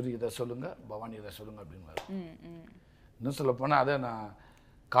 சூரி இதை சொல்லுங்கள், பவானி இதை சொல்லுங்கள் அப்படின்வார். இன்னும் சொல்ல போனால் அதை நான்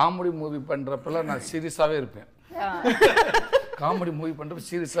காமெடி மூவி பண்ணுறப்பெல்லாம் நான் சீரியஸாகவே இருப்பேன். காமெடி மூவி பண்ணுறப்ப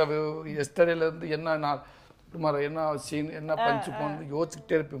சீரியஸாகவே எஸ்டர்டேலேருந்து என்ன நான் டுமாரோ என்ன சீன் என்ன பஞ்சு போகணும்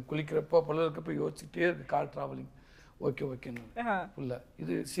யோசிச்சுக்கிட்டே இருப்பேன். குளிக்கிறப்போ பொழுது இருக்கப்போ யோசிச்சுக்கிட்டே இருக்கு. கார் ட்ராவலிங் ஓகேன்னு ஃபுல்லாக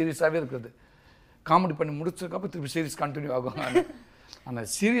இது சீரியஸாகவே இருக்குது. காமெடி பண்ணி முடிச்சதுக்கப்புறம் திருப்பி சீரியஸ் கண்டினியூ ஆகும். ஆனால்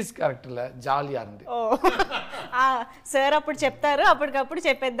సీరియస్ క్యారెక్టర్లో జాలిగా ఉంది. సార్ అప్పుడు చెప్తారు, అప్పటికప్పుడు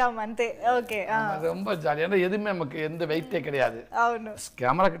చెప్పేద్దాం అంతే. ఓకే, ரொம்ப ஜாலியாக. ஏன்னா எதுவுமே நமக்கு எந்த வெயிட்டே கிடையாது. అవును,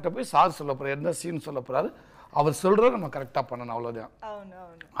 கேமரா கிட்ட போய் சார் சொல்ல போகிறார், எந்த சீன் சொல்ல போகிறாரு, அவர் சொல்கிறத நம்ம கரெக்டாக பண்ணணும், அவ்வளோதான். అవును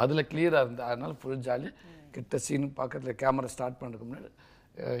అవును. அதில் கிளியராக இருந்தது. அதனால ஃபுல் ஜாலி. கிட்ட சீன் பக்கத்தில் கேமரா ஸ்டார்ட் பண்ணுறதுக்கு முன்னாடி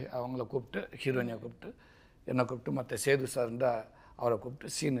அவங்கள கூப்பிட்டு, ஹீரோயினை கூப்பிட்டு, என்னை கூப்பிட்டு, மற்ற சேது சார் இருந்தால் அவரை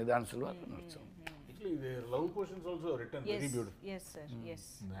கூப்பிட்டு சீன் இதான்னு சொல்லுவார். Actually, the love portions also written very beautiful. Yes sir, yes.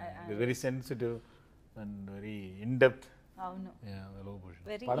 They're very sensitive and very in depth. అవును, Yeah, the love portion.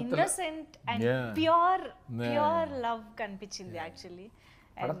 Very innocent and pure love కనిపించింది యాక్చువల్లీ.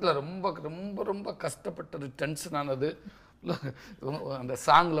 படத்தில் ரொம்ப ரொம்ப ரொம்ப கஷ்டப்பட்டது, டென்ஷன் ஆனது அந்த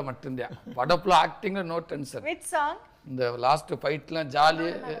சாங்கில் மட்டும்தான். படப்புல ஆக்டிங்கில் நோ டென்ஷன். Which song? இந்த லாஸ்ட் ஃபைட்லாம்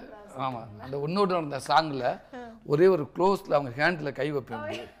ஜாலி. ஆமாம், அந்த ஒன்னோட அந்த சாங்கில் ஒரே ஒரு க்ளோஸில் அவங்க ஹேண்டில் கை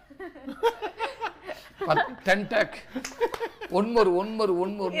வைப்பேன். 10 take. One more.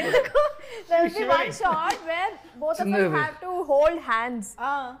 There will be one shot where both of them have to hold hands.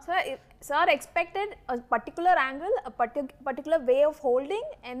 So sir expected a particular angle, a particular way of holding,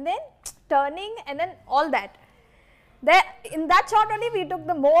 and then turning, and then all that. There, in that shot only we took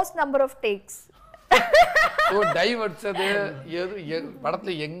the most number of takes. So diverts அது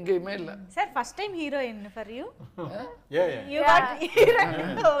படத்துல எங்கேயுமே இல்ல. Sir, first time heroine for you? Yeah. You got heroine.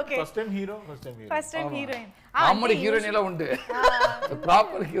 Okay. First time hero. First time heroine. Comedy heroine எல்லாம் உண்டு.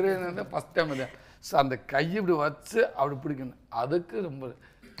 Proper heroine வந்து first time தான். So அந்த கை இப்படி வச்சு அப்படி பிடிக்கணும், அதுக்கு ரொம்ப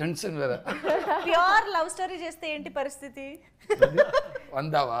டென்ஷன் வேற. ప్యూర్ లవ్ స్టోరీ చేస్తే ఏంటి పరిస్థితి?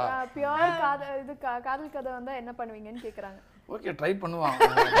 வந்தாவா? பியூர் காதல் கதை வந்தா என்ன பண்ணுவீங்கன்னு கேக்குறாங்க. ஓகே, ட்ரை பண்ணுவான்.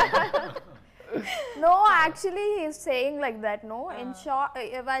 No, actually he is saying like that. No, in short,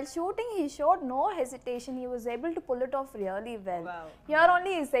 while shooting he showed no hesitation. He was able to pull it off really well. Wow. Here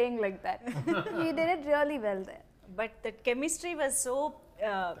only he is saying like that. He did it really well there. But the chemistry was so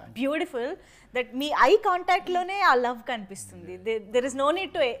beautiful that me eye contact lone aa love kanipistundi. There is no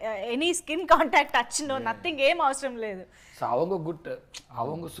need to any skin contact, touch, no nothing, game avasram ledu. So அவங்க good,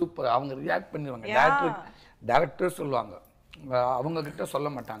 அவங்க super, அவங்க react பண்ணிடுவாங்க. Director சொல்லுவாங்க, அவங்க கிட்ட சொல்ல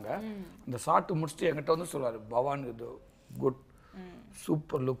மாட்டாங்க. அந்த ஷாட் முடிச்சுட்டு என்கிட்ட வந்து சொல்லுவார், பவானி இது குட்,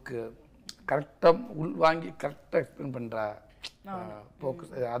 சூப்பர் லுக்கு, கரெக்டாக உள் வாங்கி கரெக்டாக எக்ஸ்பிளைன் பண்ணுறா,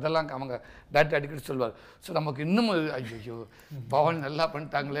 ஃபோக்கஸ், அதெல்லாம் அவங்க டேரக்டர் அடிக்கடி சொல்லுவார். ஸோ நமக்கு இன்னும் ஐயோ பவானி நல்லா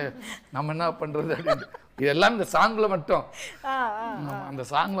பண்ணிட்டாங்களே, நம்ம என்ன பண்ணுறது அப்படின்னு. இதெல்லாம் இந்த சாங்கில் மட்டும், அந்த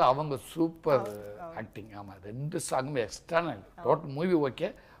சாங்கில் அவங்க சூப்பர் ஆக்டிங். ஆமாம், 2 சாங்குமே எக்ஸ்ட்ரானல். Total movie okay,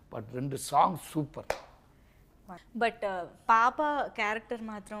 but 2 song super. But పాప క్యారెక్టర్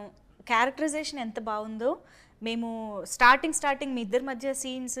మాత్రం క్యారెక్టరైజేషన్ ఎంత బాగుందో. మేము స్టార్టింగ్ మీ ఇద్దరి మధ్య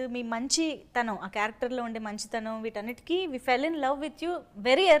సీన్స్, మీ మంచితనం, ఆ క్యారెక్టర్లో ఉండే మంచితనం, వీటన్నిటికీ వి fell in love with you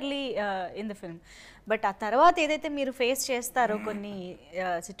very early in the film. But ఆ తర్వాత ఏదైతే మీరు ఫేస్ చేస్తారో కొన్ని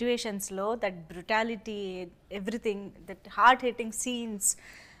సిచ్యువేషన్స్లో, that brutality, everything, that heart hitting scenes,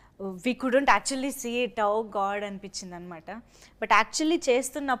 we couldn't actually see it, oh God అనిపించింది అనమాట. బట్ యాక్చువల్లీ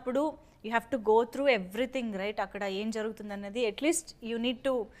చేస్తున్నప్పుడు you have to go through everything, right? akkada em jarugutundi at least you need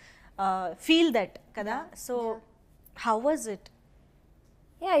to feel that kada. So how was it?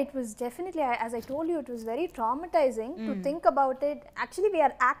 Yeah, it was definitely, as I told you, it was very traumatizing to think about it. Actually we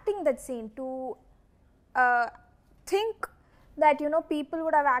are acting that scene to think that, you know, people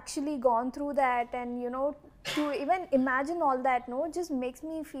would have actually gone through that, and you know, to even imagine all that, no, just makes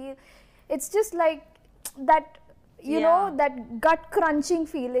me feel, it's just like that, you know, that gut crunching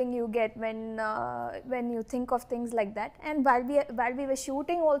feeling you get when you think of things like that. And while we were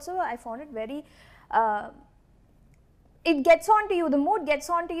shooting also, I found it very it gets onto you, the mood gets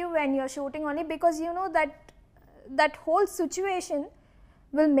onto you when you're shooting only, because you know that whole situation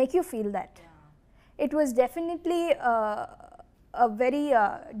will make you feel that. It was definitely a very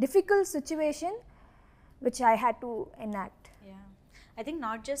difficult situation which I had to enact. I think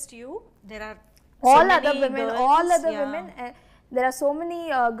not just you, there are all so other women, girls, all other women. There are so many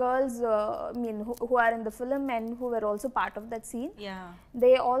girls, I mean, who are in the film and who were also part of that scene.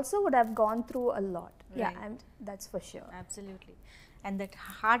 They also would have gone through a lot. Right. And that's for sure. Absolutely. And that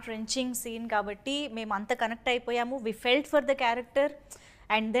heart wrenching scene kabatti mem anta connect ayipoyamu, we felt for the character.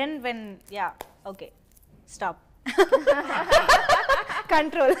 And then when okay, stop,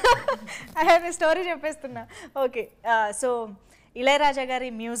 control. I have a story cheppestunna. Okay, so Ilaiyaraaja గారి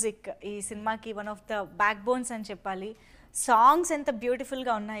music ఈ సినిమాకి one of the back bones అని చెప్పాలి. Songs ఎంత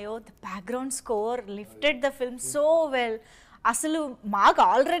బ్యూటిఫుల్గా ఉన్నాయో, the background score lifted the film so well. అసలు మాకు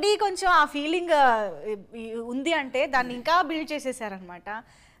ఆల్రెడీ కొంచెం ఆ ఫీలింగ్ ఉంది అంటే దాన్ని ఇంకా build చేసేసారనమాట.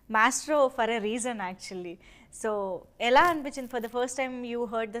 Maestro for a reason actually. So ఎలా అనిపించింది for the first time you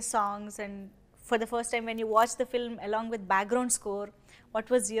heard the songs and for the first time when you watch the film along with background score, what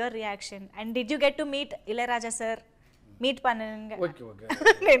was your reaction and did you get to meet Ilayaraja sir? meet பண்ணங்க? Okay okay.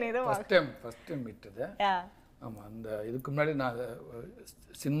 నేను ஏதோ first time மீட்டது. ஆமாம், அந்த இதுக்கு முன்னாடி நான்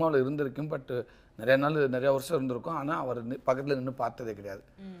சினிமாவில் இருந்திருக்கேன், but நிறைய வருஷம் இருந்திருக்கோம். ஆனால் அவர் பக்கத்தில் நின்று பார்த்ததே கிடையாது.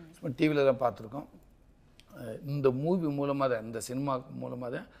 சும்மா டிவியில் தான் பார்த்துருக்கோம். இந்த மூவி மூலமாக தான், இந்த சினிமா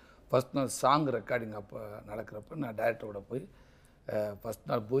மூலமாக தான் ஃபஸ்ட் நாள் சாங் ரெக்கார்டிங் அப்போ நடக்கிறப்ப நான் டைரக்டரோட போய் ஃபஸ்ட்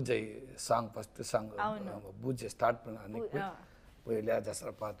நாள் பூஜை சாங், ஃபஸ்ட்டு சாங் பூஜை ஸ்டார்ட் பண்ண அன்னைக்கு போய் இளையராஜா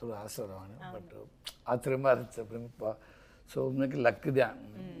சார் பார்த்து ஒரு ஆசீர்வாதம். பட் ஆச்சரியமாக இருந்துச்சு அப்படின்ப்பா. ஸோ உனக்கு லக்கு தான்.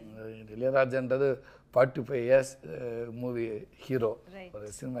 இளையராஜன்றது 45 years மூவி ஹீரோ, ஒரு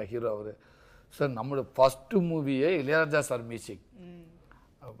சினிமா ஹீரோ அவர். ஸோ நம்மளோட first மூவியே Ilaiyaraaja sir music.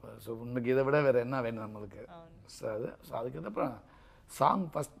 So உனக்கு இதை விட வேறு என்ன வேணும் நம்மளுக்கு? ஸோ அதுக்கப்புறம் சாங்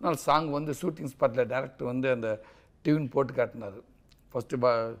ஃபஸ்ட் நாள் சாங் வந்து ஷூட்டிங் ஸ்பாட்டில் டேரக்டர் வந்து அந்த டியூன் போட்டு காட்டினார். ஃபஸ்ட்டு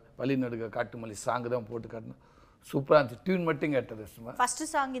வழி நடுக காட்டுமல்லி சாங்கு தான் போட்டு காட்டினார். சூப்பராக இருந்துச்சு. டியூன் மட்டும் கேட்டது சும்மா. First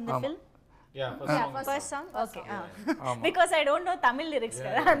song in the film? first song. Okay. Because I don't know Tamil lyrics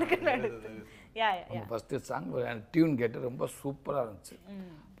kada adukku naduthu. Yeah. First song tune கேட்டு ரொம்ப சூப்பராக இருந்துச்சு.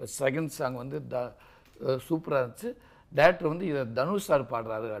 இப்போ செகண்ட் சாங் வந்து சூப்பராக இருந்துச்சு. டேரக்டர் வந்து இதை தனுஷ் சார்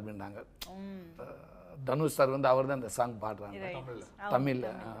பாடுறாரு அப்படின்னாங்க. தனுஷ் சார் வந்து அவர் தான் இந்த சாங் பாடுறாங்க தமிழில்.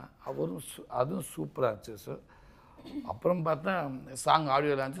 அவரும் அதுவும் சூப்பராக இருந்துச்சு. ஸோ அப்புறம் பார்த்தா சாங்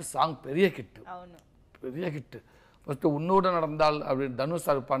ஆடியோவில் இருந்துச்சு. சாங் பெரிய ஹிட்டு. ஃபஸ்ட்டு உன்னோட நடந்தால் அப்படி தனுஷ்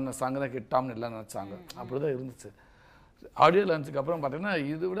சார் பாடின சாங் தான் ஹிட்டாம்னு எல்லாம் நினச்சாங்க. அப்படி தான் இருந்துச்சு. ஆடியோ லான்ச்சுக்கு அப்புறம் பார்த்தீங்கன்னா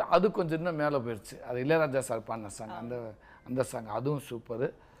இது விட அது கொஞ்சம் இன்னும் மேலே போயிடுச்சு. அது இளையராஜா சார் பாடின சாங், அந்த சாங் அதுவும் சூப்பரு.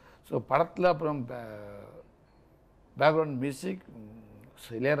 ஸோ படத்தில் அப்புறம் பேக்ரவுண்ட் மியூசிக்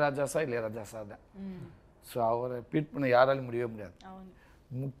இளையராஜா சார் தான். ஸோ அவரை பீட் பண்ண யாராலும் முடியவே முடியாது.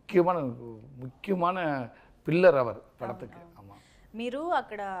 முக்கியமான పిల్లర్ అవర్ పడతకి. మీరు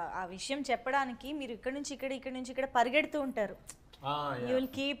అక్కడ ఆ విషయం చెప్పడానికి మీరు ఇక్కడ నుంచి ఇక్కడ పరిగెడుతూ ఉంటారు. You will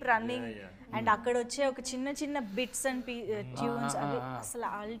keep running and అక్కడ వచ్చే ఒక చిన్న బిట్స్ అండ్ ట్యూన్స్ అవి అసలు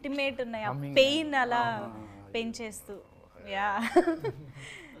అల్టిమేట్ ఉన్నాయి. ఆ పెయిన్ అలా పెంచేస్తూ. Yeah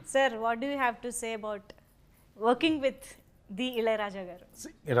sir, what do you have to say about working with the Ilayaraja garu?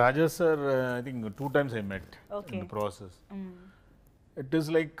 Raja sir, I think 2 times I met in the process. It is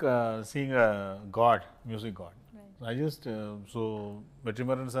like seeing a god, music god. Right. I just so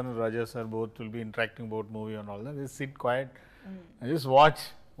Vetrimaran sir and Raja sir both will be interacting about movie and all that. I sit quiet. I just watch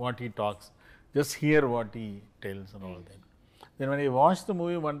what he talks, just hear what he tells and all that. Then when I watched the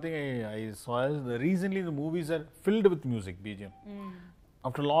movie, one thing I saw is recently the movies are filled with music, BGM.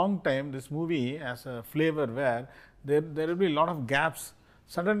 After a long time, this movie has a flavor where there will be a lot of gaps.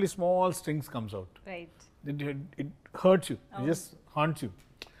 Suddenly small strings comes out. Right. It hurts you. It just haunts you.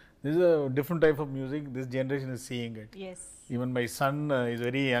 This is a different type of music. This generation is seeing it. Yes. Even my son is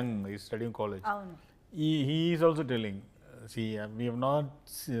very young. He's studying college. He is also telling, see, we have not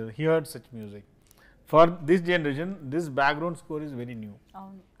heard such music. For this generation, this background score is very new.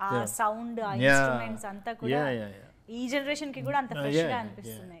 Sound, instruments, anta kuda. ఈ generation కి కూడా అంత fresh గా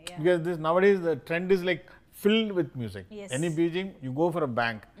అనిపిస్తున్నాయి. Because this nowadays the trend is like filled with music. Any BGM, you go for a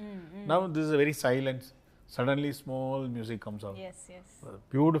bank. Now this is a very silence. Suddenly small music comes out. Yes.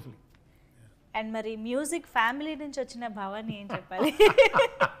 Beautifully. And మరి music family నుంచి వచ్చిన భవాని ఏం చెప్పాలి?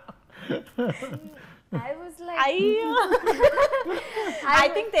 I was like, I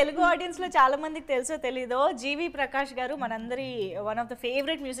think Telugu audience లో చాలా మందికి తెలుసో తెలీదో, జీవి ప్రకాష్ గారు మనందరి one of the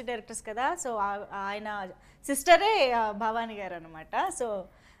favourite music directors కదా. సో ఆయన సిస్టరే భవాని గారు అనమాట. సో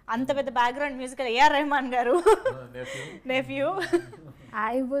అంత పెద్ద బ్యాక్గ్రౌండ్ మ్యూజికల్ ఏఆర్ రెహమాన్ గారు nephew.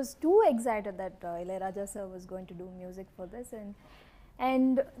 I was too excited that Ilayaraja sir was going to do music for this,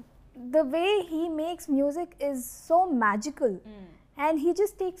 and the way he makes music is so magical, and he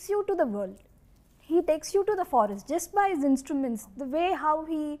just takes you to the world. He takes you to the forest just by his instruments. The way how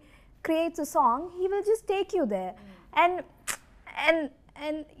he creates a song, he will just take you there, and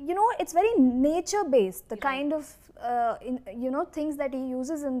you know, it's very nature based. The kind of things that he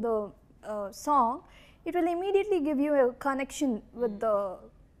uses in the song, it will immediately give you a connection with the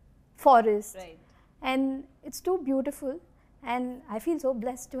forest. Right. And it's too beautiful, and I feel so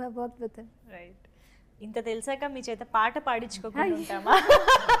blessed to have worked with him. Right. ఇంత తెలిసాక మీ చేత పాట పాడించుకోకుండా ఉంటామా?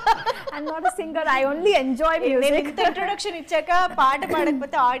 I'm not a singer. I only enjoy music. Introduction ఇచ్చాక పాట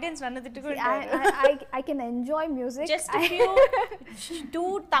పాడకపోతే audience నన్ను తిట్టుకుంటారు. I can enjoy music. Just a few, 2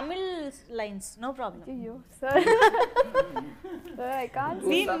 Tamil lines, no problem. You, sir. Sir, I can't.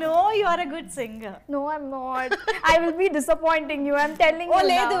 We know you are a good singer. No, I'm not. I will be disappointing you. I'm telling you. Oh,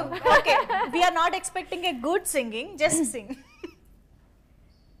 ledu. now. Okay, we are not expecting a good singing. Just sing.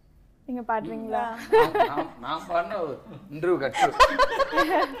 நீங்க பாடுறீங்களா? நான் பாடின interview கட்டு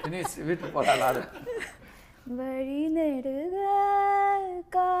finish வீட்டுக்கு போகலாரு. வழி நெடுக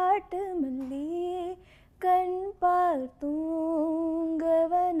காட்டு மல்லி கண் பார்த்தூங்க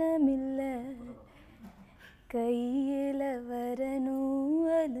வனமில்ல கையில வரணும்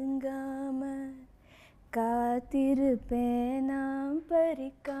அலுங்காம காத்திருப்பேன் நாம்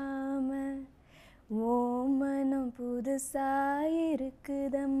பறிக்காம ஓ மனம் புதுசாயிருக்குதம்மா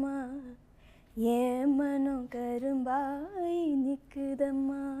ஏன் மனம் கரும்பாய்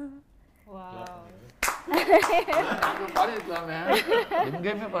நிக்குதம்மா. பாடிருக்கலாமே,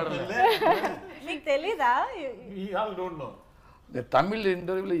 எங்கேயுமே பாடல. మీకు తెలీదా? We all don't know. இந்த தமிழ்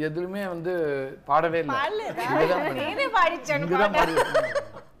இன்டர்வியூல எதுவுமே வந்து பாடவே இல்லை. నేనే పాడించాను இங்கதான் பாடிருக்கேன்.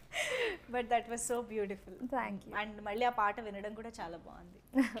 But that was so beautiful. Thank you. And మళ్ళీ ఆ పాట వినడం కూడా చాలా బాగుంది.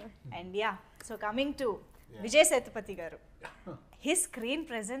 And yeah, so coming to Vijay Sethupathi గారు, his screen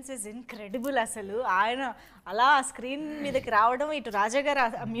presence is incredible. అసలు ఆయన అలా స్క్రీన్ మీదకి రావడం, ఇటు రాజా గారు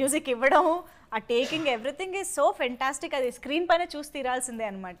మ్యూజిక్ ఇవ్వడం, ఆ taking everything is so fantastic. అది స్క్రీన్ పైన చూసి తీరాల్సిందే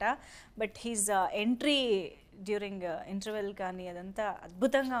అనమాట. But he's entry during interval కానీ అదంతా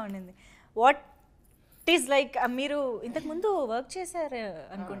అద్భుతంగా ఉండింది. వాట్ ఈస్ లైక్, మీరు ఇంతకు ముందు వర్క్ చేశారు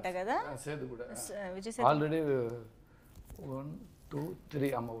అనుకుంటా కదా సేదు కూడా విజయ్ ఆల్రెడీ 1 2 3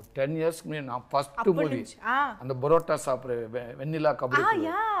 ஆமா 10 இயர்ஸ்க்கு முன்னாடி நான் ஃபர்ஸ்ட் மூவி அந்த பரோட்டா சாப்பிட்ற வெண்ணிலா கபடி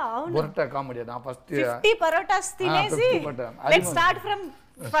பரோட்டா காமெடி நான் ஃபர்ஸ்ட் 50 பரோட்டாஸ் తినేసి let's start from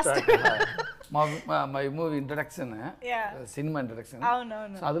first my movie introduction cinema introduction.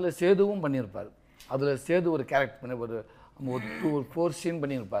 అవునవును. அதுல சேதுவும் பண்ணியிருப்பார். அதுல சேது ஒரு கேரக்டர் பண்ணி ஒரு 4 சீன்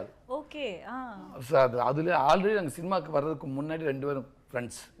பண்ணியிருப்பார். ஓகே. ஸோ அதுல ஆல்ரெடி நாங்கள் சினிமாவுக்கு வர்றதுக்கு முன்னாடி 2 பேரும்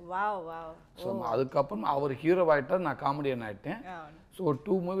ஃப்ரெண்ட்ஸ். Wow wow. ஸோ அதுக்கப்புறம் அவர் ஹீரோ ஆகிட்டார், நான் காமெடியன் ஆகிட்டேன். ஸோ ஒரு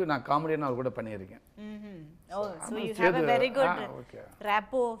 2 மூவி நான் காமெடியன் அவர் கூட பண்ணியிருக்கேன். ஓ, so you have a very good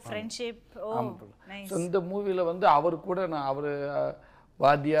rapport, friendship. O nice. So இந்த மூவியில் வந்து அவர் கூட நான் அவர்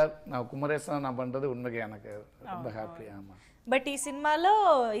வாத்தியார், நான் குமரேசன் நான் பண்ணுறது உண்மைக்கு எனக்கு ரொம்ப ஹாப்பி. ஆமாம். బట్ ఈ సినిమాలో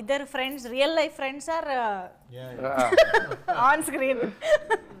ఇద్దరు friends, real life friends are on screen.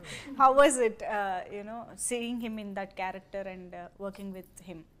 How was it you know seeing him in that character and working with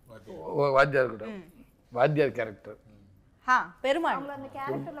him? வாத்தியார் கூட வாத்தியார் கேரக்டர். பெருமாள் அந்த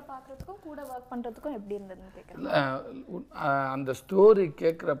கேரக்டர்ல பாக்குறதுக்கும் கூட வர்க் பண்றதுக்கும் எப்படி இருந்ததுன்னு கேக்குறேன். அந்த ஸ்டோரி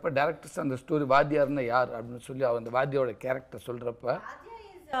கேட்குறப்ப டேரக்டர்ஸ் அந்த ஸ்டோரி வாத்தியார்னா யார் அப்படின்னு சொல்லி அந்த வாத்தியாரோட கேரக்டர் சொல்கிறப்ப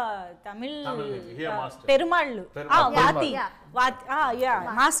Tamil Perumal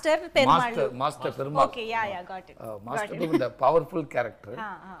master Perumal master Perumal. Okay, yeah yeah got it. Master இந்த பவர்ஃபுல் கேரக்டர்.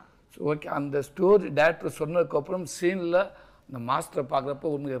 ஓகே, அந்த ஸ்டோரி டேரக்டர் சொன்னதுக்கு அப்புறம் சீன்ல இந்த மாஸ்டரை பார்க்குறப்ப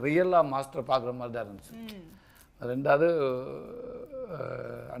உண்மை ரியலாக மாஸ்டரை பார்க்குற மாதிரி தான் இருந்துச்சு. ரெண்டாவது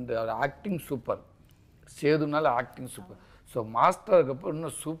அந்த acting super, சேதுனால acting super. So master இருக்கப்போ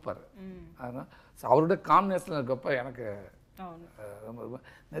இன்னும் சூப்பர். அதனால் அவரோட காம்பினேஷன் இருக்கப்போ எனக்கு ரொம்ப ரொம்ப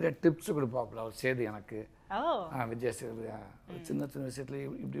நிறைய டிப்ஸ் கொடுப்பாப்புல அவர் சேது எனக்கு. விஜய் சேது சின்ன சின்ன விஷயத்துல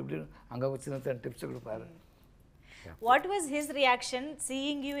இப்படி இப்படி அங்கே சின்ன சின்ன டிப்ஸ் கொடுப்பாரு. What was his reaction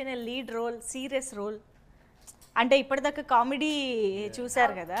seeing you in a lead role, serious role? అంటే ఇప్పటిదాకా కామెడీ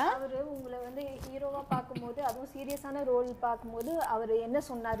చూసారు కదా, அவரு உங்களை வந்து ஹீரோவா பார்க்கும்போது அதுவும் சீரியஸான ரோல் பார்க்கும்போது அவர் என்ன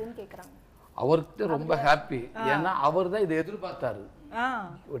சொன்னாருன்னு கேக்குறாங்க. அவர்கிட்ட ரொம்ப ஹாப்பி. ஏன்னா அவர் தான் இதை எதிர்பார்த்தாரு.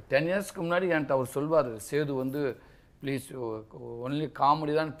 ஒரு 10 இயர்ஸ்க்கு முன்னாடி என்கிட்ட அவர் சொல்வார், சேது வந்து ப்ளீஸ் ஒன்லி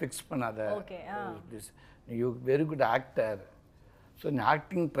காமெடி தான் ஃபிக்ஸ் பண்ணாத, please you very good actor, so நீ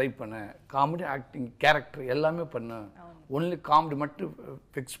ஆக்டிங் ட்ரை பண்ணு, காமெடி ஆக்டிங் கேரக்டர் எல்லாமே பண்ணு, ஒன்லி காமெடி மட்டும்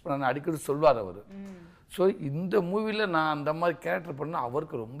ஃபிக்ஸ் பண்ண அடிக்கடி சொல்வார் அவர். ஸோ இந்த மூவியில் நான் அந்த மாதிரி கேரக்டர் பண்ணால்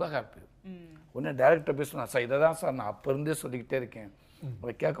அவருக்கு ரொம்ப ஹாப்பி. உடனே டேரக்டர் பேசுனா, சார் இதை தான் சார் நான் அப்போ இருந்தே சொல்லிக்கிட்டே இருக்கேன்,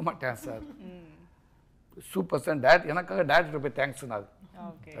 அதை கேட்க மாட்டேன் சார், சூப்பர் சார். எனக்காக டேரக்டர் போய் தேங்க்ஸ் சொன்னார்.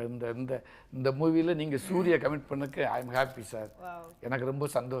 இந்த இந்த இந்த மூவியில் நீங்கள் Surya commit பண்ணக்கு I am happy sir, எனக்கு ரொம்ப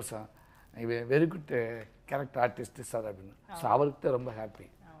சந்தோஷம், very good character artist sir அப்படின்னு. ஸோ அவருக்கு ரொம்ப ஹாப்பி.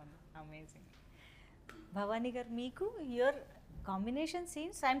 అమేజింగ్. భవానీ గారు, మీకు your combination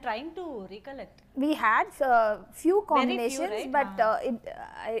scenes, I'm trying to recollect. We had few combinations, right? But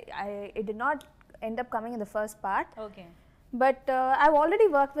it did not end up coming in the first part. Okay. But I've already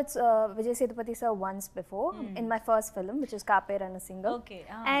worked with Vijay Sethupathi sir once before in my first film, which is Kape Ranasingham. Okay.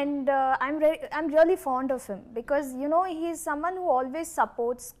 And I'm really fond of him because, you know, he's someone who always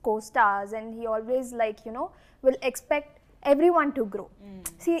supports co-stars, and he always, like, you know, will expect everyone to grow.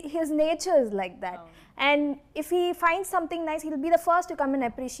 See, his nature is like that. And if he finds something nice, he'll be the first to come and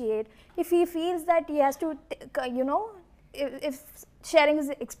appreciate. If he feels that he has to, you know, if sharing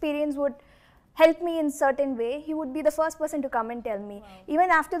his experience would help me in certain way, he would be the first person to come and tell me. Even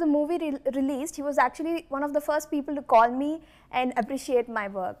after the movie released, he was actually one of the first people to call me and appreciate my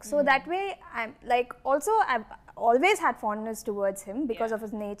work. So that way, I'm like, also I've always had fondness towards him because of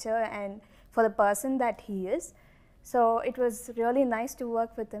his nature and for the person that he is. So it was really nice to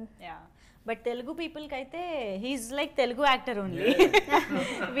work with him. Yeah. But Telugu people kaite he's like Telugu actor only.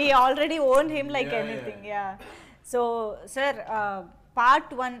 We already own him like anything. Yeah. So sir, part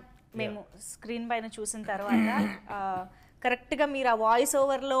 1 మేము screen పైన చూసిన తర్వాత కరెక్ట్గా మీరు ఆ voice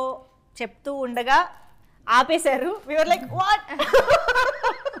ఓవర్లో చెప్తూ ఉండగా ఆపేశారు. we were like what.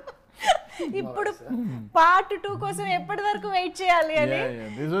 ఇప్పుడు పార్ట్ 2 కోసం ఎప్పటి వరకు వెయిట్ చేయాలి అని.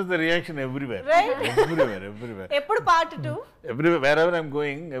 This was the reaction everywhere. Right? Everywhere. ఎప్పుడు part 2? Everywhere, wherever I'm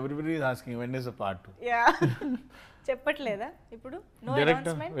going, everybody is asking when is the part 2. Yeah. చెప్పట్లేదా ఇప్పుడు? No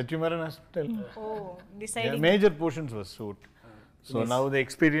Director announcement. Vetrimaran has to tell. Oh, deciding. Major portions was shoot. So now the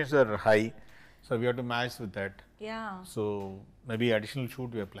experiences are high, so we have to match with that. Yeah. So maybe additional shoot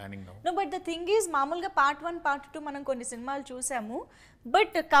we are planning now. No, but the thing is, మామూలుగా part 1 part 2 మనం కొన్ని సినిమాలు చూసాము,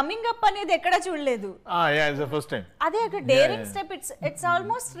 but coming up అనేది ఎక్కడ చూడలేదు. Yeah, it's the first time. అదే ఒక daring step. It's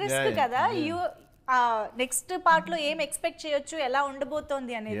almost risk కదా. యూ నెక్స్ట్ పార్ట్ లో ఏం ఎక్స్పెక్ట్ చేయొచ్చు, ఎలా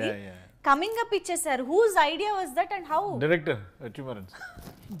ఉండబోతోంది అనేది. కమింగ్ అప్ ఇచ్చేసారు. Whose idea was that and how? Director Vetrimaran.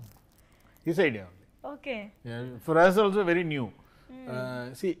 His idea only. Okay. Yeah, for us also very new.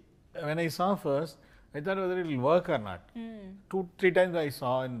 See, when I saw first, I thought whether it will work or not. 2-3 times I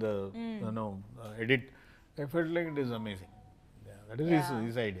saw in the edit, I felt like it is amazing. Yeah, that is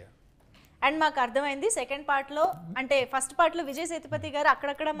his idea. And మాకు అర్థమైంది second part లో, అంటే first part లో విజయ్ సేతుపతి గారు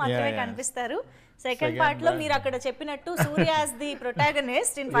అక్కడక్కడ మాత్రమే కనిపిస్తారు. Second part లో మీరు అక్కడ చెప్పినట్టు సూర్య as the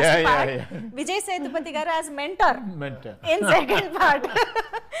protagonist in first part, Vijay Sethupathi గారు as mentor in second part.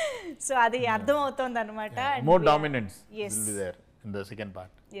 So అది అర్థం అవుతోంది అనమాట. More dominance will be there in the second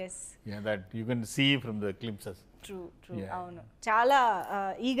part. Yes. Yeah, that you can see from the glimpses. True. అవును, చాలా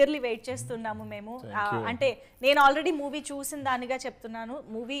eagerly wait చేస్తున్నాము మేము. అంటే నేను ఆల్రెడీ మూవీ చూసిన దానిగా చెప్తున్నాను.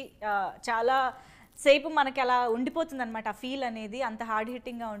 మూవీ చాలా సేపు మనకి అలా ఉండిపోతుంది అనమాట. ఆ ఫీల్ అనేది అంత హార్డ్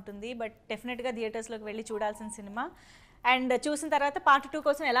హిట్టింగ్గా ఉంటుంది. బట్ డెఫినెట్గా థియేటర్స్లోకి వెళ్ళి చూడాల్సిన సినిమా. అండ్ చూసిన తర్వాత పార్ట్ 2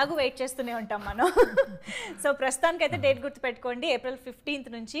 కోసం ఎలాగో వెయిట్ చేస్తూనే ఉంటాం మనం. సో ప్రస్తుతానికైతే డేట్ గుర్తుపెట్టుకోండి, April 15th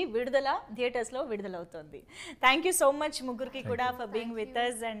నుంచి విడుదల, థియేటర్స్లో విడుదలవుతుంది. థ్యాంక్ యూ సో మచ్ ముగ్గురికి కూడా for being with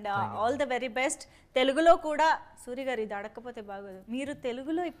us, and all the very best. తెలుగులో కూడా సూరి గారు ఇది అడగకపోతే బాగోదు, మీరు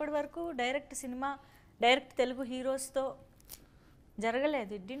తెలుగులో ఇప్పటి వరకు డైరెక్ట్ తెలుగు హీరోస్తో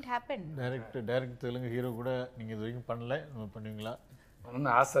జరగలేదు. It didn't happen. Direct Telugu hero కూడా நீங்கள் இது வரைக்கும் பண்ணல, பண்ணுவீங்களா?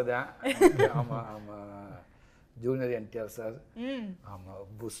 பண்ணணும்னு ஆசை தான். ஆமாம், ஜூனியர் என்டிஆர் சார், ஆமாம்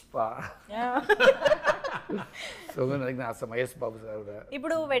புஷ்பா, సోగనకి ఆశ, మహేష్ బాబు సార్.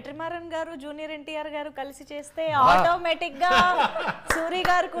 ఇప్పుడు వెట్రిమారన్ గారు జూనియర్ ఎన్టీఆర్ గారు కలిసి చేస్తే ఆటోమేటిక్ గా సూరి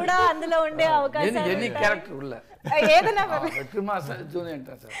గారు కూడా అందులో ఉండే అవకాశం. ఎనీ క్యారెక్టర్ ఉల్ల ఏదైనా Vetrimaaran sir junior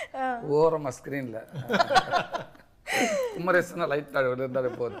NTR sir ஓரமா ஸ்க்ரீன்ல குமரேசன் லைட்டா இருந்தாலே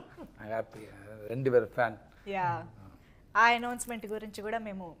போதும். హ్యాపీ, 2 பேர் ఫ్యాన్. యా, ఆ అనౌన్స్మెంట్ గురించి కూడా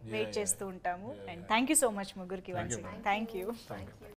మేము వెయిట్ చేస్తూ ఉంటాము. And thank you so much ముగ్గురికి. Thank you.